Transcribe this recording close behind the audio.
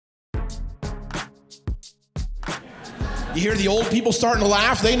You hear the old people starting to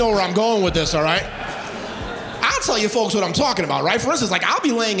laugh? They know where I'm going with this, all right? I'll tell you folks what I'm talking about, right? For instance, like I'll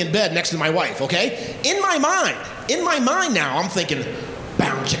be laying in bed next to my wife, okay? In my mind now, I'm thinking,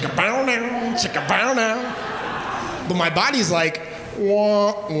 bow, chicka, bow now, chicka, bow now. But my body's like,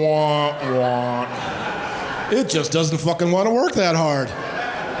 wah, wah, wah. It just doesn't fucking want to work that hard.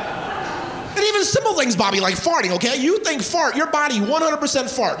 And even simple things, Bobby, like farting, okay? You think fart, your body 100%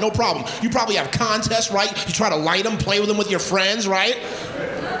 fart, no problem. You probably have contests, right? You try to light them, play with them with your friends, right?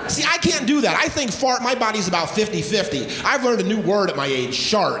 See, I can't do that. I think fart, my body's about 50-50. I've learned a new word at my age,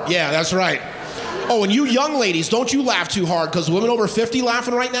 shart. Yeah, that's right. Oh, and you young ladies, don't you laugh too hard, because women over 50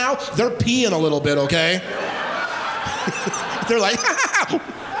 laughing right now, they're peeing a little bit, okay? They're like,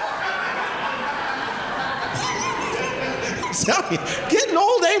 tell me, getting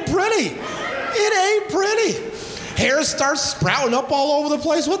old ain't pretty. It ain't pretty. Hair starts sprouting up all over the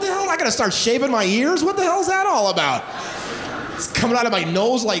place. What the hell? I gotta start shaving my ears? What the hell's that all about? It's coming out of my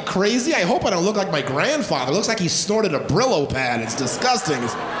nose like crazy. I hope I don't look like my grandfather. It looks like he snorted a Brillo pad. It's disgusting.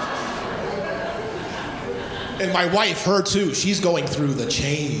 And my wife, her too, she's going through the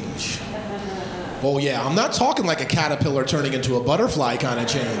change. Oh yeah, I'm not talking like a caterpillar turning into a butterfly kind of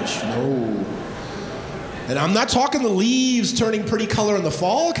change. No. And I'm not talking the leaves turning pretty color in the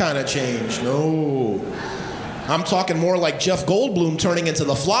fall kind of change. No. I'm talking more like Jeff Goldblum turning into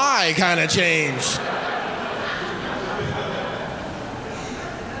the Fly kind of change.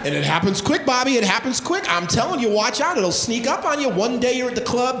 And it happens quick, Bobby. It happens quick. I'm telling you, watch out. It'll sneak up on you. One day you're at the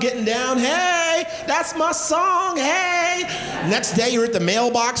club getting down. Hey, that's my song. Hey. Next day you're at the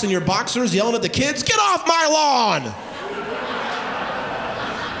mailbox in your boxers yelling at the kids, get off my lawn.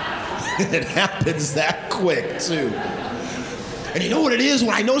 It happens that quick, too. And you know what it is?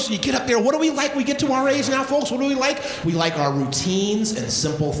 When I notice when you get up there, what do we like? We get to our age now, folks. What do we like? We like our routines and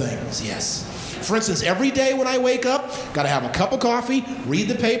simple things, yes. For instance, every day when I wake up, gotta have a cup of coffee, read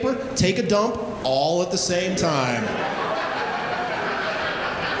the paper, take a dump, all at the same time.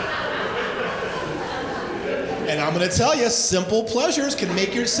 And I'm gonna tell you, simple pleasures can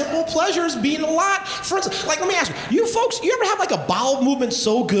make your simple pleasures mean a lot. For instance, like let me ask you, you folks, you ever have like a bowel movement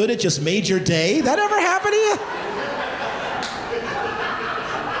so good it just made your day? That ever happen to you?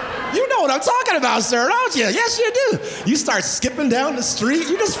 You know what I'm talking about, sir, don't you? Yes, you do. You start skipping down the street,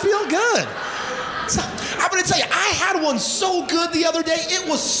 you just feel good. So, I'm gonna tell you, I had one so good the other day. It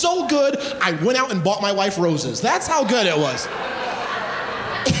was so good, I went out and bought my wife roses. That's how good it was.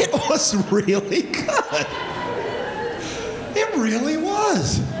 It was really good. It really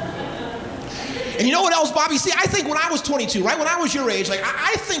was. And you know what else, Bobby? See, I think when I was 22, right? When I was your age, like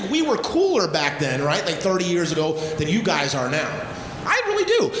I think we were cooler back then, right? Like 30 years ago than you guys are now. I really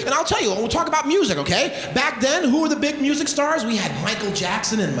do. And I'll tell you, when we talk about music, okay? Back then, who were the big music stars? We had Michael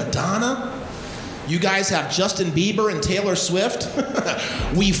Jackson and Madonna. You guys have Justin Bieber and Taylor Swift.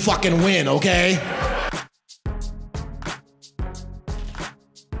 We fucking win, okay?